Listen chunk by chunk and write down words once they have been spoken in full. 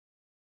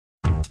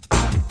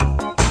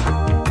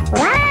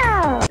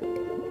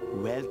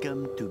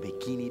Welcome to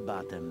Bikini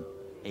Bottom,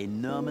 a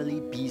normally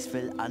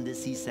peaceful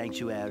undersea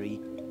sanctuary.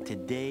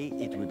 Today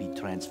it will be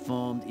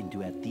transformed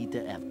into a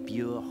theater of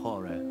pure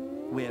horror,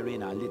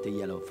 wherein our little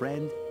yellow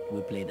friend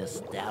will play the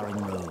starring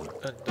role.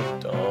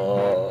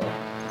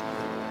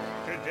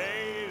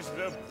 Today is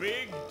the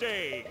big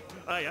day.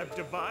 I have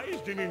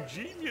devised an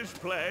ingenious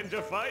plan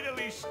to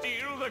finally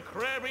steal the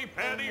Krabby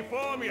Patty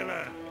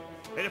formula.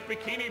 And if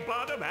Bikini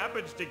Bottom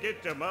happens to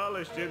get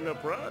demolished in the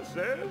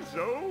process,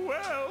 oh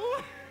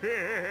well.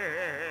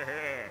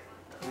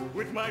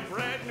 With my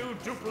brand new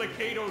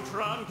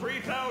Duplicatotron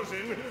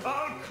 3000,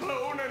 I'll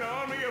clone an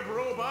army of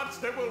robots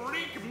that will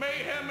wreak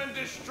mayhem and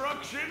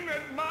destruction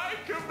at my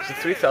command. Is the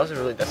 3000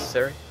 really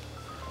necessary?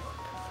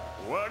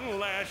 One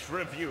last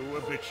review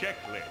of the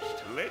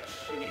checklist. Let's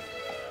see.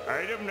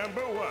 Item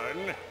number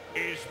 1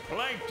 is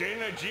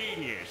Plankton a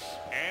genius?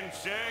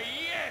 Answer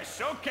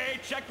yes. Okay,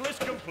 checklist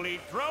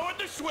complete. Throw in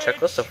the switch.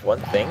 Checklist of one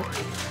thing?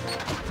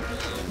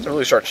 It's a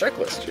really short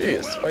checklist.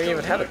 Jeez, why do you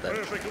even have it then?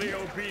 Perfectly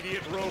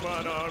obedient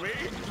robot army.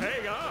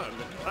 Hang on.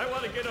 I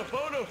want to get a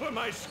photo for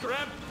my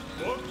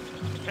scrapbook.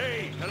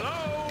 Hey,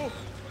 hello?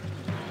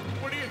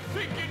 What do you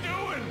think you're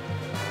doing?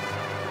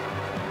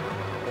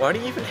 Why do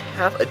you even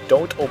have a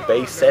don't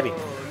obey setting?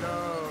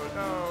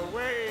 No,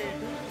 wait.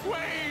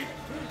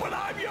 But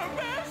I'm your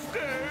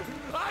master.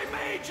 I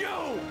made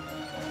you.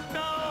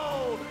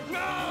 No,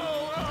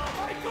 oh,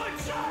 my good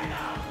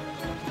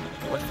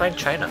China. Let's find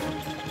China.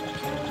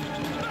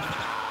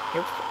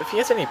 If he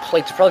has any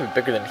plates, he's probably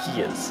bigger than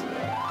he is.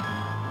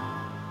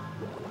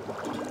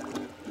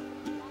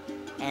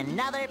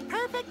 Another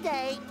perfect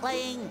day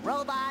playing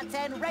robots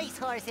and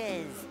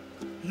racehorses.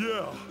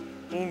 Yeah,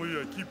 only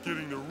I keep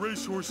getting the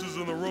racehorses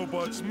and the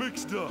robots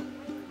mixed up.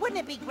 Wouldn't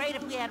it be great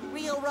if we had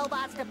real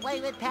robots to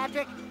play with,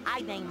 Patrick?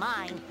 I'd name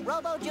mine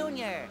Robo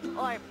Jr.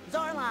 or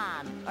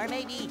Zorlon or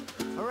maybe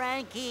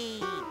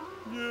Frankie.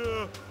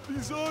 Yeah,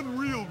 these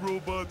unreal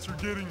robots are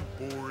getting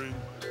boring.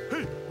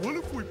 Hey, what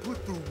if we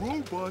put the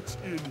robots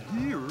in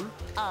here?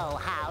 Oh,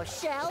 how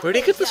shall Where'd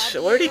he get this?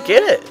 Where'd he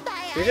get it?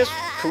 Did he just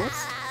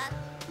poof?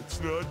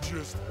 It's not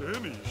just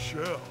any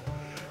shell.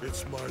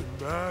 It's my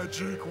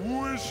magic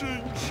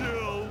wishing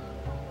shell.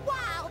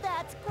 Wow,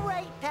 that's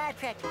great,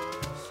 Patrick.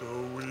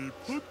 So we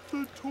put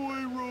the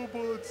toy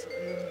robots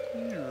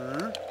in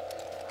here.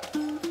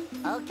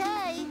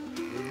 Okay.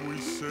 Then we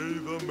say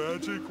the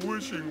magic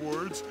wishing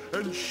words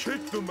and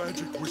shake the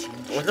magic wishing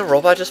shell. Wouldn't the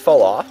robot just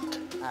fall off?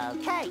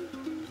 Okay.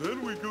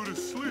 Then we go to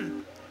sleep,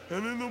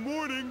 and in the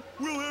morning,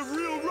 we'll have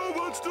real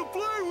robots to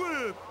play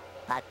with!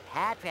 But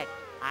Patrick,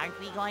 aren't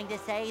we going to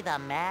say the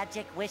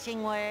magic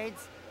wishing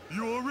words?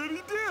 You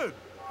already did!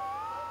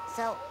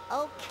 So,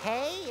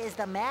 okay is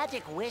the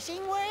magic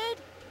wishing word?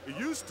 It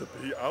used to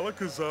be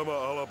Alakazama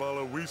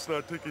Alabala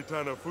Wiesna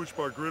Tikitana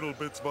Fushbar Griddle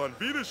Bits von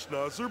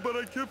Wiederschnauzer, but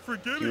I kept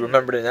forgetting. You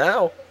remembered it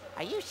now.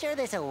 Are you sure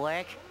this'll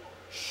work?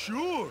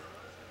 Sure!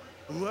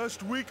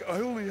 Last week, I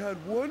only had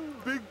one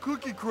big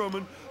cookie crumb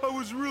and I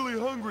was really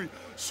hungry.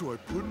 So I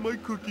put my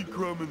cookie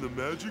crumb in the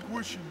magic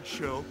wishing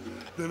shell.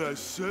 Then I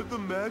said the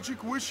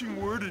magic wishing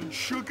word and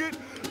shook it.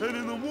 And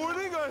in the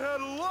morning, I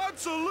had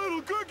lots of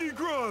little cookie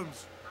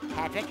crumbs.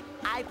 Patrick,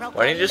 I proclaim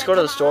Why don't you just go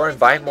to the store and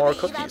buy more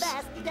cookies? The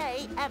best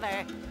day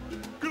ever.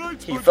 Good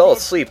night, He SpongeBob. fell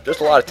asleep. There's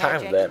a lot of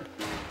time then.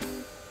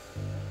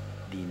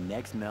 The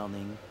next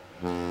morning,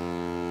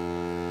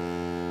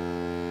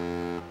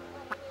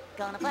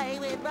 Gonna play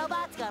with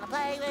robots, gonna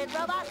play with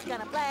robots,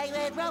 gonna play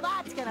with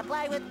robots, gonna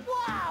play with...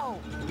 Wow!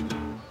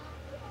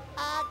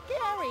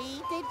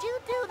 Gary, did you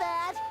do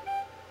that?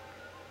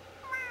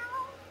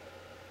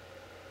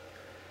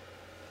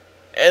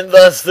 And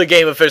thus the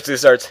game officially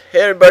starts.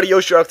 Hey everybody,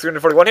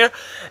 YoshiRock341 here,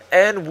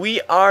 and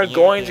we are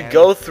going to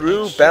go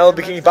through Battle of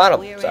Bikini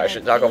Bottom. So I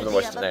should talk over the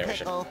voice of the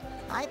narration.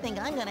 I think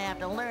I'm gonna have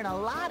to learn a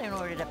lot in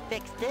order to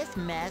fix this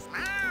mess.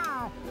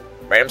 Ow!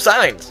 Random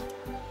signs.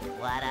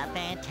 What a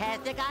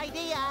fantastic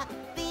idea!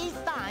 These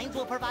signs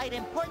will provide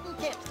important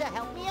tips to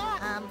help me out.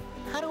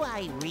 How do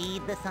I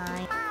read the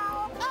sign?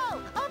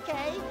 Oh,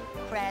 okay.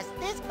 Press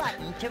this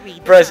button to read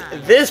the Press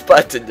sign. this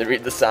button to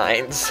read the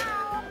signs.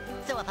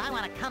 So if I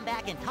want to come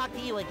back and talk to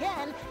you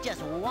again,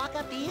 just walk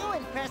up to you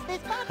and press this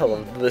button.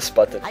 Hello, this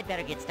button. I'd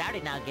better get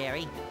started now,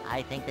 Gary.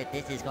 I think that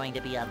this is going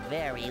to be a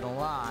very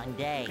long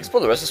day.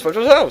 Explore the rest of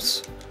SpongeBob's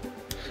house.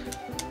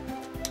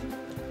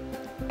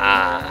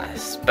 Ah,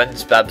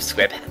 SpongeBob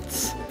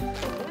Squarepants.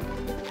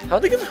 How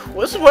they get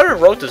this? Whoever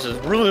wrote this is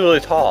really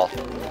tall.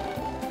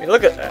 I mean,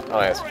 look at that. Oh,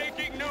 yes.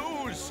 Breaking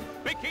news!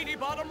 Bikini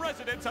Bottom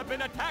residents have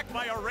been attacked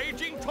by a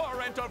raging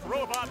torrent of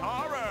robot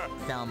horror.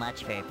 So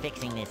much for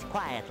fixing this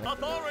quietly.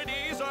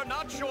 Authorities are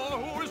not sure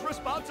who is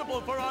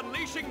responsible for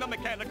unleashing the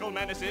mechanical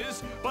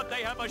menaces, but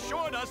they have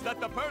assured us that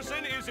the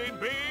person is in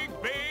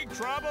big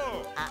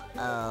trouble.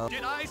 Uh-oh.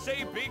 Did I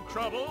say big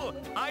trouble?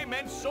 I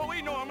meant so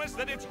enormous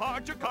that it's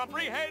hard to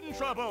comprehend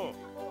trouble.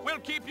 We'll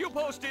keep you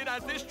posted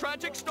as this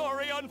tragic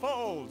story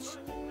unfolds.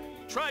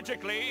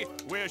 Tragically,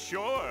 we're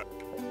sure.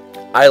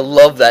 I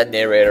love that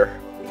narrator.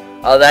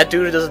 That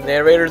dude who does the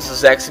narrator is the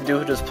exact same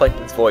dude who does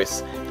Plankton's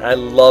voice. And I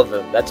love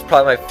him. That's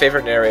probably my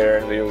favorite narrator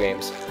in video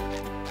games.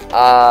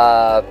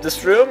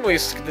 This room, we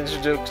skipped the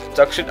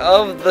introduction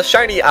of the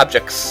shiny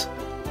objects.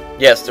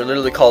 Yes, they're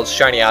literally called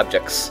shiny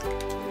objects.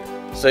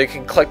 So you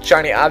can collect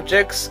shiny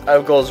objects.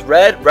 It goes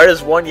red. Red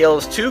is 1, yellow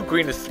is 2,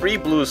 green is 3,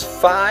 blue is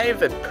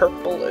 5, and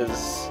purple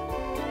is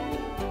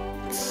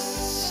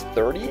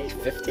 30,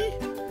 50?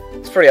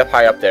 It's pretty up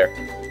high up there.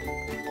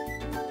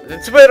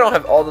 It's too bad I don't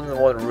have all of them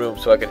in one room,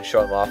 so I can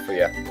show them off for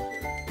you.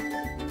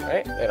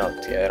 Right? They don't.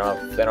 Yeah,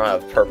 they don't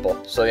have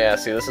purple. So yeah,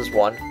 see, this is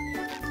 1.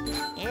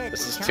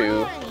 This is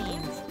 2.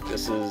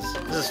 This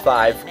is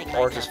 5.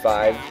 Orange is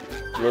 5.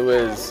 Blue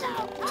is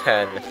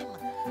 10.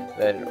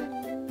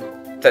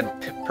 Then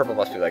purple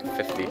must be like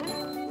 50.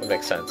 That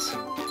makes sense.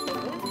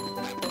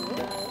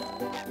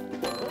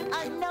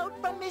 A note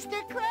from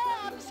Mr.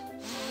 Krabs.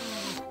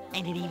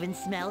 And it even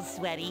smells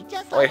sweaty.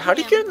 Just Wait, like how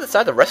do you him. get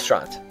inside the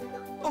restaurant?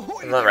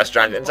 Ahoy, Not the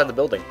restaurant, inside the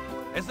building.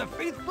 As a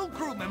faithful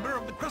crew member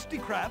of the Krusty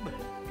Krab,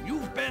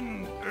 you've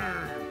been,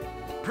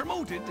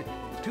 promoted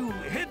to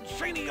head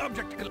shiny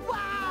object collector.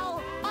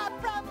 Wow! A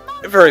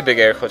promotion! Very big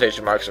air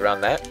quotation marks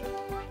around that.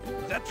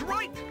 That's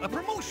right, a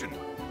promotion.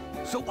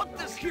 So what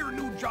this here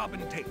new job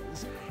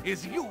entails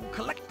is you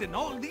collecting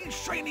all these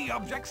shiny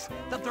objects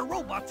that the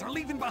robots are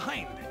leaving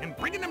behind and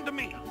bringing them to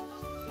me.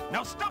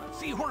 Now stop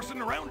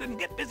seahorsing around and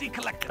get busy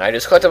collecting. I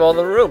just collect them all in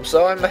the room,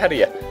 so I'm ahead of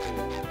you.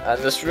 And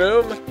this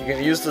room, you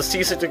can use the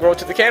C-stick to grow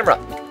to the camera.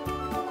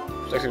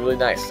 It's actually really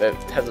nice. It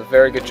has a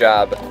very good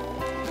job.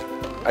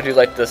 I do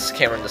like this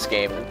camera in this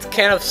game. It's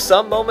kind of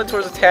some moments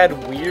where it's a tad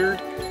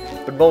weird,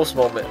 but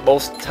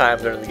most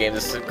times during the game,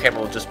 this camera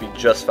will just be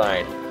just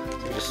fine.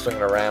 So you just swing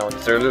it around.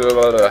 It's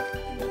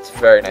a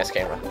very nice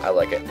camera. I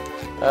like it.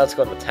 Let's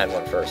go to the 10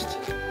 one first.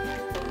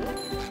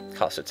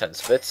 Cost of 10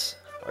 spits.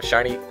 Or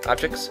shiny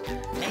objects.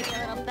 Maybe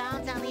a little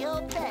bounce on the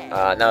old bed.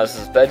 Now this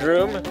is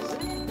bedroom.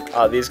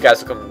 These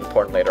guys will come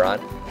important later on.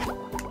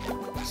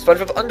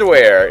 Spongebob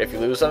underwear. If you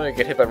lose them, you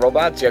get hit by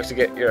robots, you actually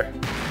get your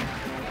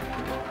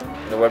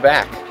underwear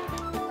back.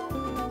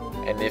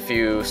 And if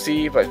you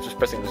see, by just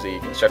pressing Z, you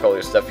can check all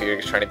your stuff here.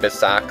 Your shiny bit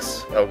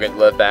socks. I'll get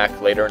led back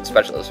later in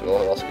specialist.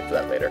 We'll also get to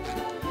that later.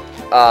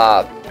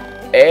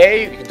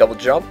 A, you can double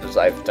jump, as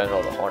I've done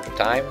all the 100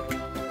 times.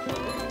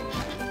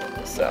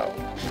 So,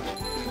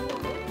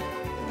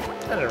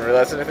 I didn't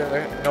realize anything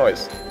with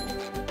noise.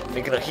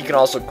 He can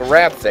also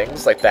grab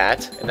things like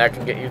that, and that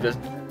can get you this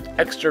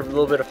extra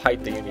little bit of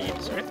height that you need.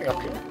 Is there anything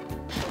up here?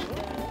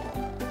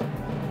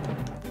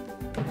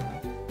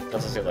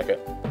 Doesn't seem like it.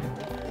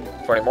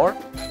 20 more?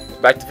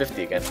 Back to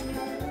 50 again. This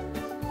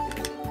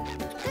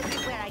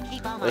is where I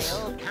keep all my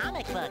old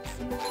comic books.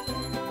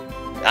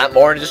 Not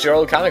more than just your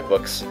old comic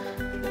books. See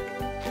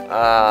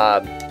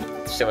how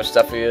much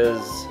stuff he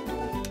is.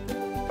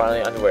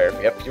 Finally, underwear.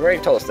 Yep, you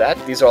already told us that.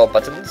 These are all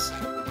buttons.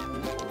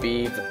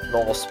 B, the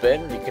normal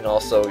spin. You can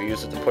also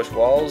use it to push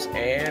walls,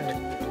 and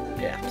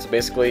yeah. So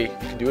basically, you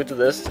can do it to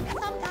this.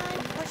 Sometimes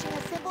pushing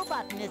a simple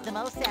button is the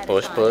most satisfying.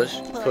 Push, push,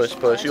 push,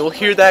 push. You'll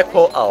hear that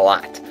quote a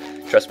lot.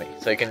 Trust me.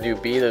 So you can do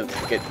B to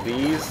get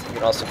these. You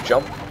can also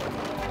jump.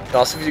 And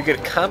also, if you get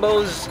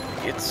combos,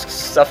 it's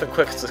stuff in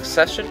quick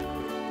succession.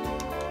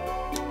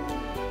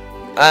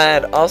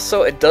 And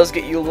also, it does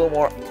get you a little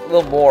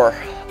more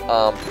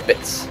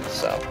bits.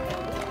 So,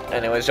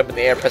 anyways, jump in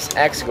the air, press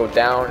X, you go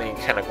down, and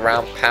you kind of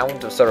ground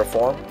pound to start a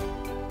form.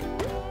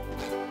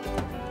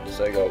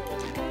 So you go,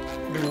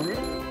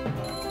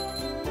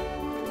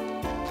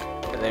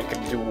 and then you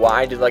can do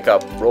Y, do like a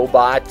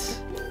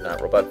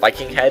not robot,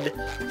 Viking head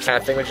kind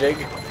of thingamajig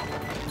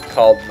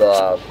called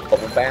the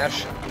Bubble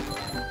Bash.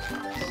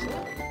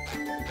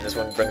 And this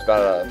one brings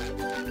about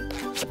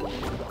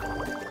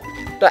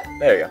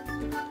there you go.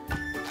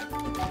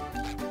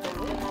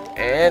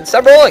 And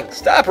stop rolling!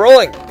 Stop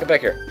rolling! Get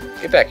back here.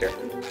 Get back here.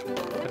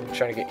 I'm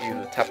trying to get you to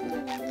the top,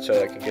 so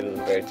that I can get to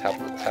the very top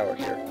of the tower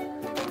here.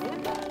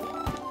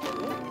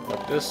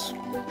 Like this.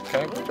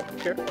 Can I jump up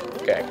here?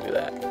 Okay, I can do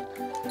that.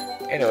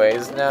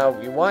 Anyways, now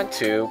we want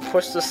to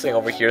push this thing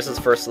over here. This is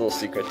the first little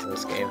secret in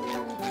this game.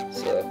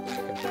 So,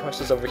 you can push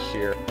this over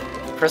here.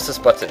 Press this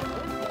button.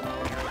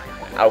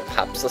 Out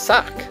pops the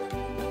sock.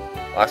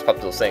 Locks pop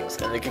those things.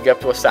 And then you can get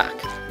up to a sock.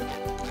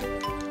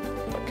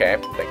 Okay,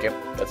 thank you.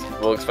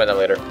 We'll explain that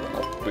later.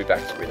 I'll be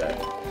back to read that.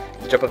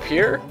 Jump up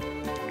here,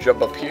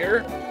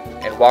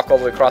 and walk all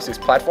the way across these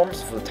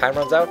platforms before the time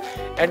runs out,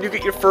 and you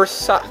get your first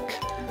sock.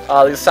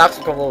 These socks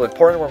become a little bit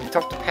important when we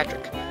talk to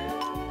Patrick.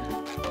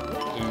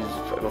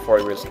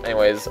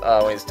 Anyways,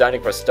 when he's done, you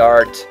press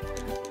start.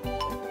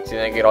 So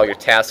then you get all your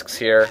tasks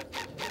here.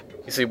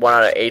 You see 1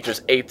 out of 8.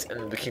 There's 8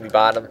 in the Bikini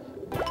Bottom.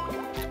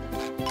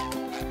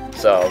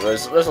 So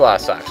there's a lot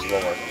of socks. There's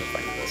one more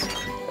fight this.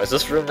 Where's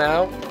this room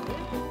now?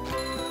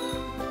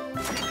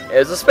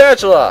 Is a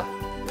spatula.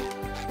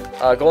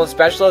 Golden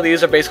spatula.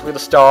 These are basically the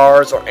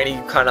stars or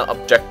any kind of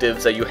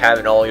objectives that you have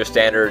in all your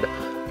standard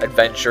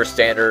adventure,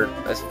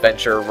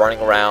 running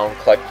around,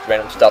 collect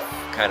random stuff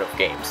kind of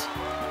games.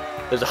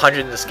 There's 100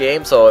 in this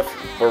game, so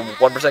if we're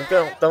 1%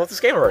 done with this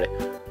game already.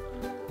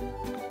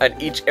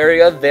 And each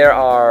area there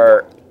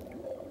are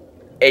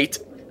 8,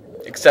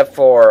 except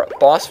for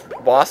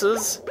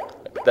bosses.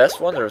 This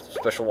one, there's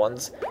special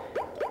ones.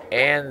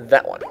 And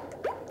that one.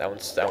 That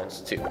one's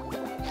 2.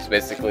 So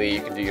basically,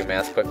 you can do your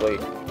math quickly.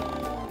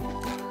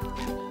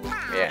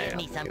 Yeah,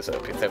 you know,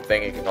 so same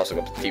thing. You can also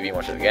go up to the TV and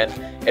watch it again.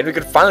 And we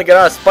can finally get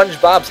out of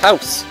SpongeBob's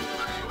house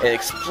and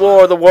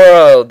explore the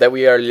world that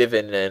we are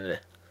living in.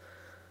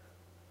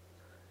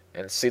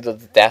 And see the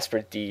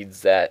desperate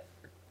deeds that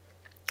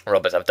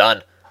robots have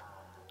done.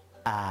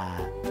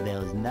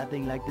 There's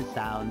nothing like the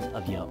sounds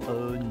of your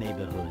own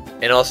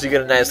neighborhood. And also you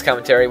get a nice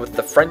commentary with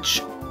the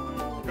French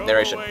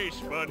narration. Go away,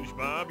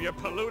 SpongeBob. You're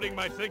polluting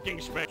my thinking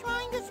space.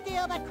 Trying to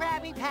steal the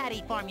Krabby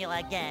Patty formula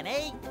again,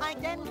 eh,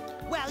 Plankton?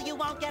 Well, you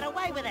won't get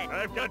away with it.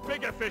 I've got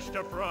bigger fish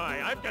to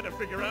fry. I've got to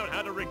figure out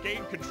how to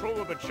regain control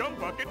of the chum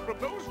bucket from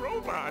those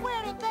robots.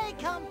 Where did they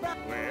come from?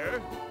 Where?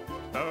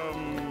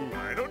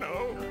 I don't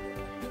know.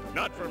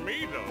 Not for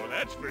me, though,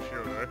 that's for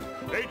sure.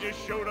 They just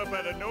showed up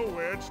out of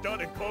nowhere and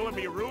started calling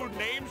me rude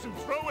names and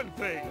throwing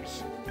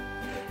things.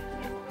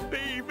 They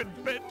even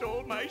bent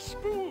all my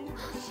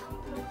spoons.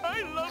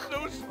 I love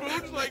those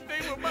spoons like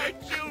they were my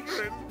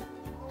children.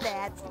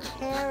 That's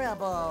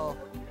terrible.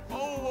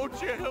 Oh,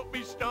 won't you help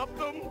me stop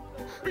them?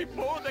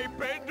 Before they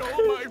bend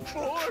all my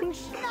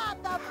forks?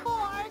 Not the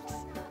forks!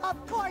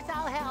 Of course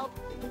I'll help.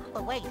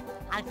 But wait,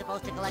 I'm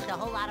supposed to collect a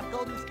whole lot of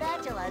golden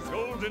spatulas.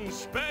 Golden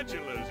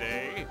spatulas,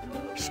 eh?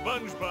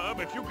 SpongeBob,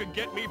 if you can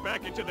get me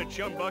back into the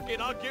chum bucket,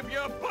 I'll give you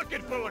a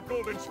bucket full of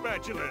golden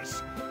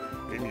spatulas.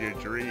 In your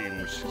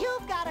dreams.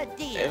 You've got a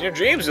deal. In your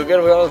dreams, you'll get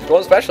all those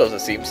golden spatulas,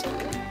 it seems.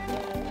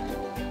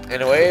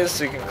 Anyways,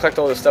 so you can collect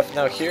all this stuff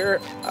now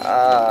here.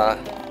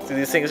 So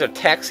these things are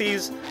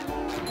taxis.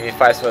 You need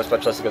 5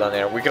 spatulas to get on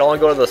there. We can only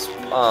go to the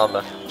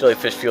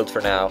jellyfish field for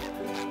now.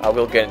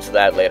 We'll get into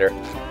that later.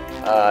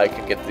 I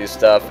can get these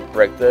stuff,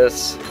 break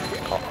this.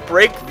 I'll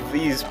break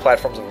these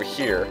platforms over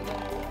here.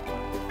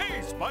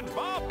 Hey,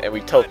 SpongeBob! And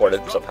we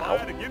teleported somehow.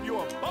 To give you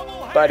a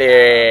bubble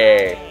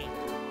Buddy!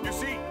 You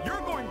see,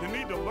 you're going to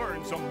need to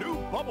learn some new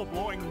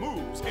bubble-blowing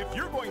moves if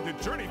you're going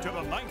to journey to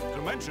the 9th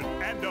dimension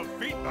and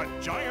defeat the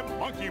giant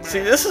monkey man. See,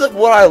 this is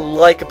what I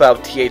like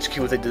about THQ,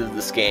 what they did in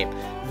this game.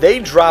 They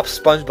drop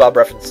SpongeBob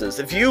references.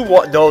 If you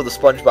know the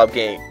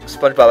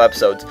SpongeBob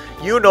episodes,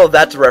 you know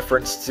that's a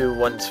reference to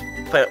when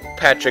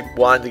Patrick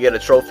wanted to get a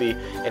trophy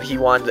and he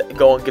wanted to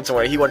go and get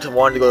somewhere. He wanted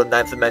to go to the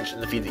 9th dimension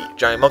and defeat the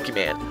giant monkey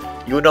man.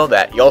 You would know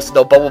that. You also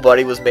know Bubble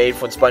Buddy was made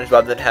when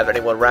SpongeBob didn't have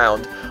anyone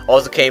around.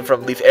 Also came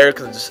from Leif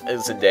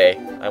Eriksson Day.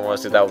 I want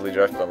to see that with Lee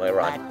Drift, but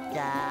later on. But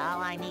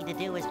all I need to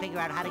do is figure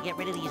out how to get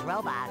rid of these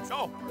robots.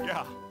 Oh,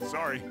 yeah,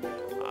 sorry.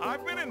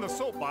 I've been in the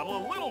soap bottle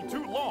a little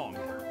too long.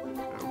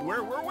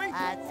 Where were we?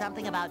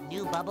 Something about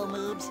new bubble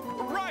moves.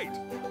 Right!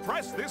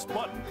 Press this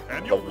button,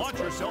 and you'll launch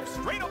yourself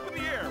straight up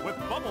in the air with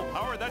bubble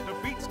power that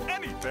defeats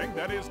anything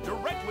that is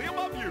directly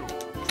above you.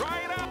 Try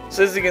it out!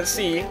 So as you can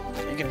see,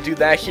 you can do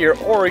that here,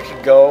 or you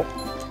can go,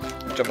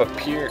 jump up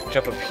here,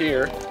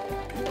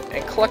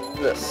 and collect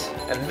this,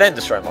 and then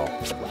destroy them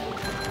all.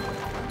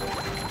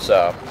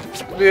 So,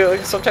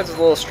 sometimes there's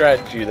a little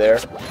strategy there.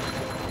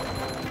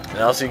 And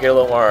also you get a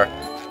little more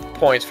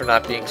points for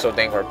not being so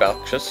dang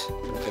rebellious.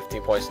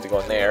 15 points to go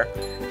in there,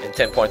 and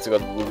 10 points to go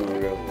to the blue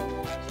room.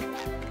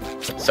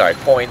 Sorry,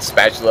 points,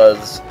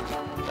 spatulas,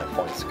 not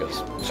points,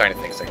 because shiny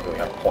things like really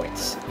have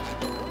points.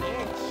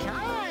 It's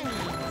shiny.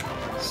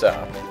 So,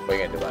 what are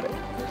you gonna do about it?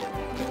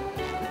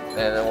 And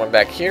then one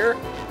back here.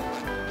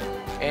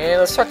 And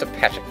let's talk to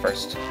Patrick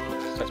first.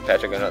 Let's talk to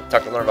Patrick and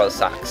learn about the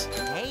socks.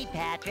 Hey,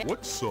 Patrick.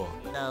 What sock?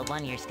 The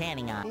one you're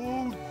standing on.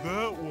 Oh,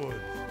 that one.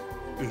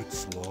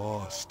 It's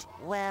lost.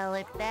 Well,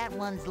 if that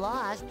one's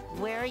lost,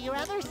 where are your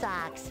other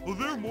socks? Oh,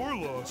 they're more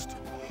lost.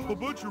 A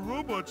bunch of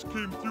robots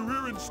came through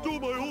here and stole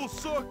my whole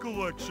sock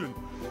collection.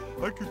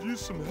 I could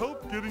use some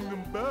help getting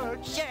them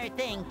back. Sure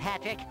thing,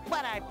 Patrick.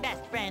 What are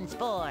best friends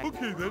for?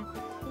 Okay, then.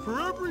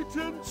 For every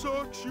 10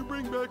 socks you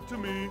bring back to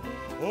me,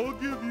 I'll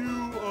give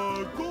you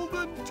a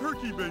golden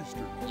turkey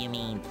baster. You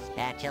mean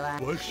spatula?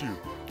 Bless you.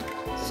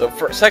 So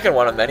for second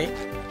one of many,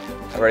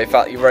 you've already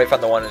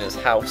found the one in his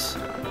house.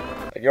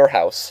 Your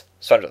house.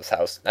 SpongeBob's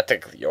house. Not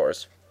technically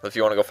yours. But if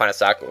you want to go find a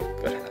sock, go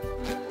ahead.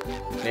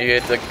 You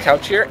get the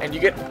couch here, and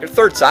you get your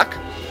third sock.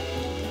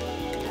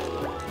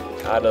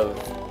 Out of,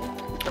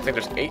 I think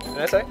there's 8, did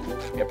I say?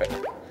 Yep.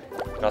 You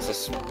can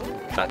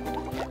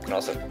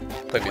also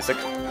play music.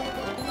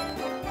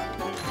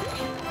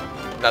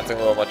 Nothing a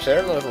little much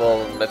there. There's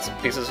little bits and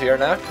pieces here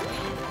now.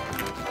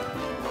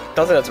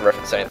 Don't think that's a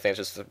reference to anything. It's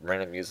just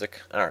random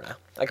music. I don't know.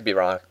 I could be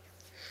wrong.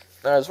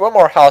 There's one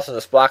more house in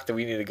this block that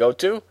we need to go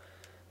to.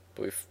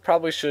 But we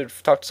probably should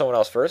talk to someone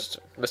else first.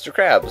 Mr.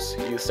 Krabs.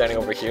 He's standing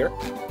over here.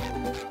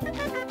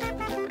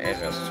 And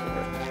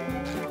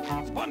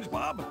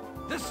SpongeBob,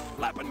 this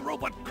flapping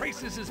robot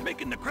crisis is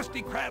making the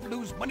Krusty Krab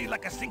lose money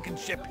like a sinking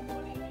ship.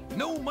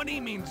 No money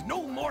means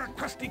no more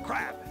Krusty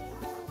Krab.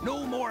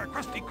 No more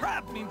Krusty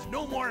Krab means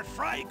no more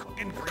fry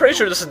cooking for pretty you.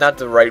 sure this is not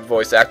the right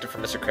voice actor for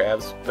Mr.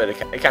 Krabs, but it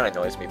kind of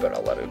annoys me, but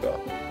I'll let it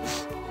go.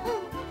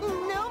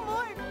 No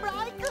more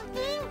fry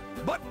cooking?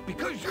 But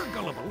because you're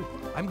gullible,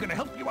 I'm gonna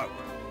help you out.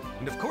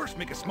 And of course,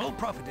 make a small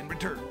profit in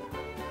return.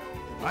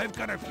 I've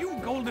got a few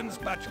golden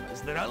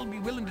spatulas that I'll be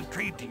willing to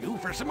trade to you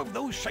for some of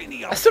those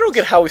shiny I objects. still don't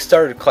get how we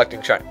started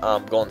collecting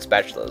golden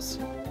spatulas.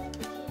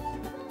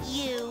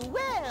 You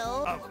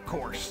will? Of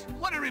course.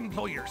 What are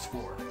employers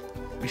for?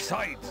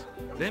 Besides,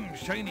 them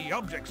shiny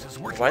objects is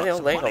worth Why are they all lots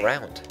of laying money.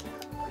 around?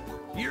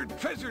 Your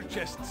treasure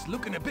chest's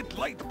looking a bit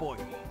light, boy.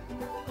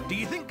 Do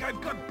you think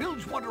I've got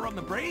bilge water on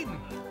the brain?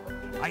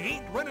 I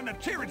ain't running a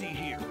charity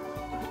here.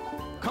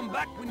 Come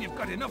back when you've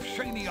got enough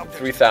shiny objects.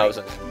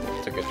 3,000.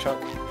 It's a good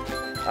chunk.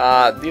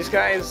 These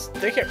guys,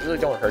 they really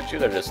don't hurt you.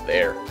 They're just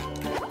there.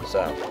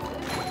 So,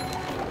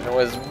 there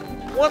was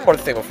one more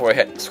thing before I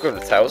hit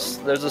Squirt's house.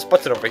 There's this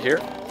button over here.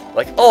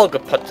 Like all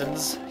good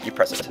buttons, you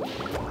press it.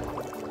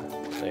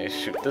 So you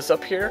shoot this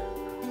up here.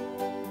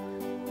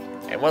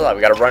 And voila,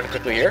 we gotta run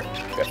quickly here.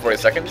 We got 40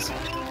 seconds.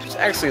 Which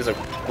actually is a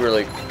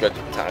really good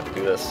time to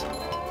do this.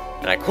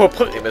 And I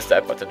completely missed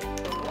that button.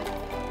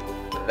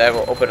 And then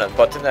we'll open a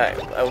button that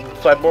will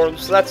apply more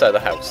to that side of the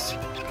house.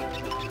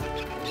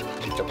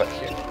 Jump up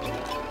here.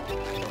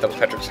 Double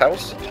Patrick's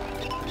house.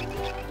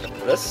 Jump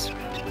to this.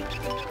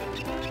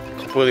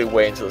 Completely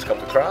wait until this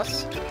comes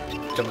across.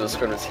 Jump to the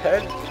Squirt's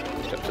head.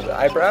 Jump to the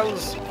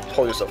eyebrows.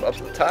 Pull yourself up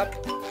to the top.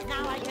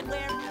 Now I can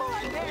wear 4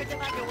 pairs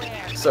of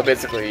underwear. So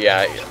basically,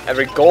 yeah,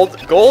 every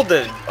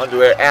golden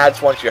underwear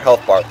adds 1 to your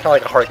health bar, kind of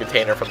like a heart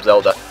container from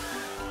Zelda.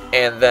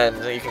 And then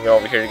you can go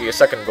over here to get your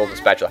second golden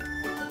spatula.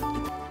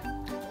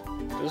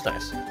 It was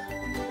nice.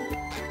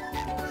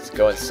 Let's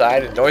go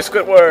inside and annoy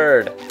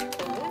Squidward!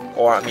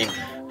 Or, I mean,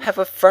 have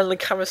a friendly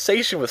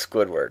conversation with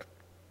Squidward.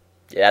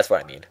 Yeah, that's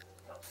what I mean.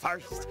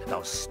 First,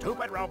 those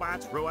stupid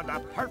robots ruined a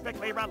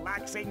perfectly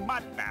relaxing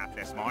mud bath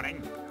this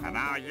morning, and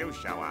now you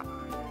show up.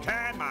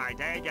 Can my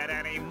day get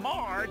any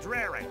more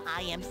dreary?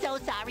 I am so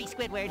sorry,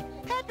 Squidward.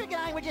 Patrick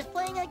and I were just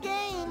playing a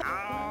game.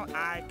 Oh,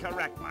 I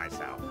correct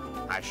myself.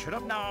 I should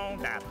have known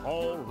that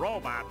whole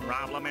robot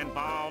problem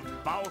involved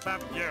both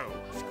of you.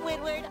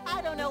 Squidward,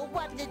 I don't know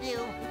what to do.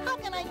 How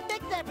can I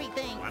fix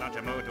everything? Why don't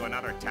you move to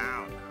another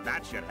town?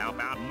 That should help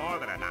out more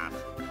than enough.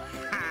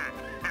 Ha!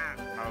 Ha!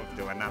 Move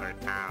to another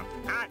town.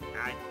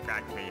 I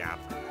cracked me up.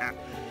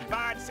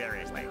 But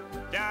seriously,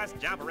 just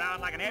jump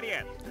around like an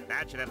idiot.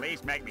 That should at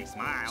least make me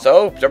smile.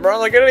 So, jump around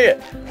like an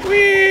idiot.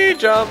 Whee!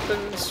 Jump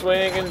and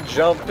swing and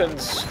jump and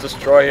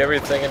destroy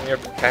everything in your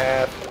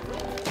path.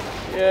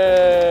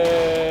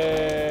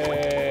 Yay!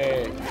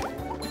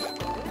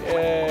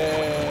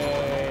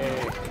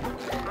 Yay!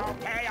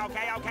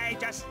 Okay,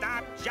 just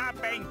stop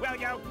jumping, will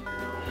you?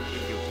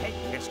 If you take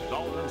this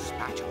golden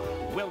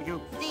spatula, will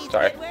you? See,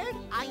 Sorry. Squidward,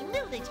 I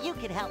knew that you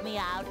could help me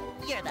out.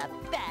 You're the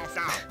best.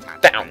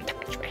 Down,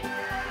 touch me.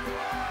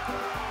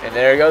 And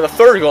there you go, the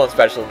third golden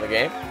spatula in the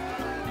game.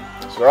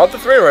 So we're up to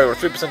 3 already, we're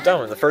 3%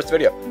 down in the first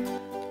video.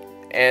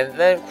 And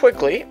then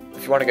quickly,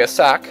 if you want to get a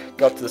sock,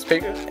 go up to this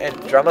pig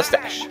and draw a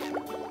mustache.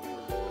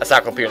 A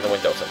sock will appear in the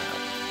window somehow.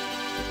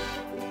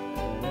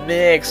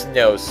 Makes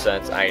no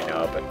sense, I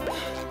know, but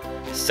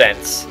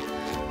sense.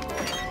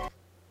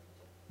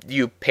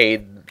 You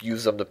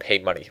use them to pay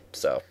money,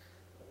 so.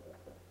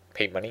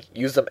 Pay money?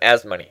 Use them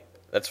as money.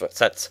 That's what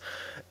sense.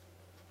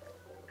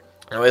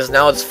 Anyways,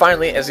 now it's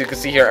finally, as you can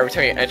see here, every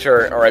time you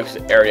enter or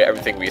exit area,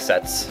 everything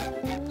resets.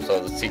 So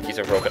the sea keys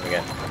are broken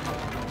again.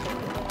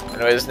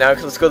 Anyways, now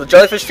let's go to the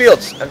Jellyfish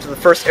Fields. Enter the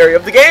first area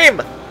of the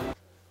game!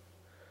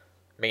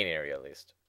 Main area, at least.